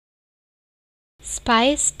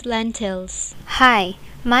Spiced lentils. Hi,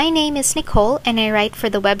 my name is Nicole and I write for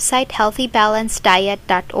the website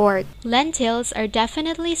healthybalancediet.org. Lentils are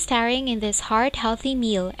definitely starring in this heart-healthy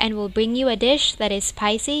meal and will bring you a dish that is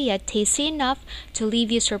spicy yet tasty enough to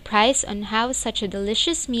leave you surprised on how such a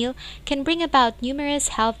delicious meal can bring about numerous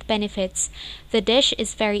health benefits. The dish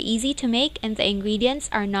is very easy to make and the ingredients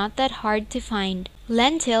are not that hard to find.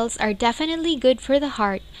 Lentils are definitely good for the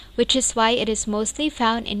heart, which is why it is mostly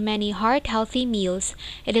found in many heart-healthy meals.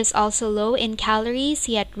 It is also low in calories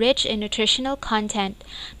yet rich in nutritional content.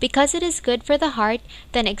 Because it is good for the heart,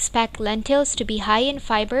 then expect lentils to be high in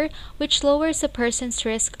fiber, which lowers a person's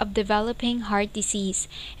risk of developing heart disease.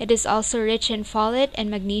 It is also rich in folate and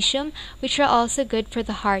magnesium, which are also good for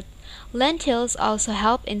the heart. Lentils also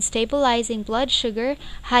help in stabilizing blood sugar,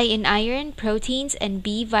 high in iron, proteins, and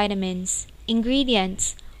B vitamins.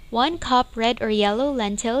 Ingredients: 1 cup red or yellow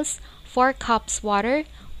lentils, 4 cups water,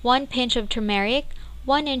 1 pinch of turmeric,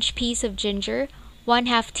 1-inch piece of ginger,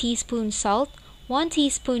 1/2 teaspoon salt, 1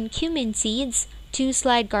 teaspoon cumin seeds, 2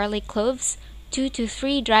 sliced garlic cloves, 2 to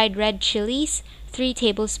 3 dried red chilies, 3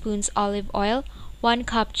 tablespoons olive oil, 1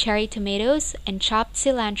 cup cherry tomatoes, and chopped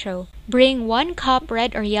cilantro. Bring 1 cup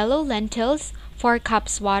red or yellow lentils, 4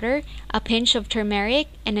 cups water, a pinch of turmeric,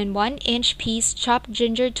 and a 1-inch piece chopped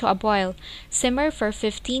ginger to a boil. Simmer for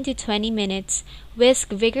 15 to 20 minutes. Whisk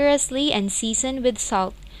vigorously and season with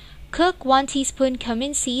salt. Cook 1 teaspoon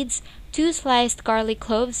cumin seeds, 2 sliced garlic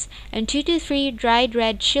cloves, and 2 to 3 dried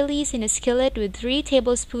red chilies in a skillet with 3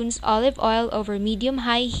 tablespoons olive oil over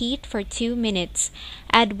medium-high heat for 2 minutes.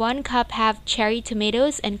 Add 1 cup half cherry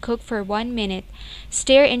tomatoes and cook for 1 minute.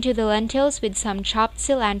 Stir into the lentils with some chopped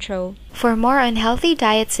cilantro. For more on healthy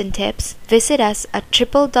diets and tips, visit us at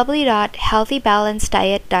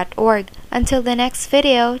www.healthybalancediet.org. Until the next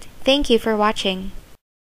video, thank you for watching.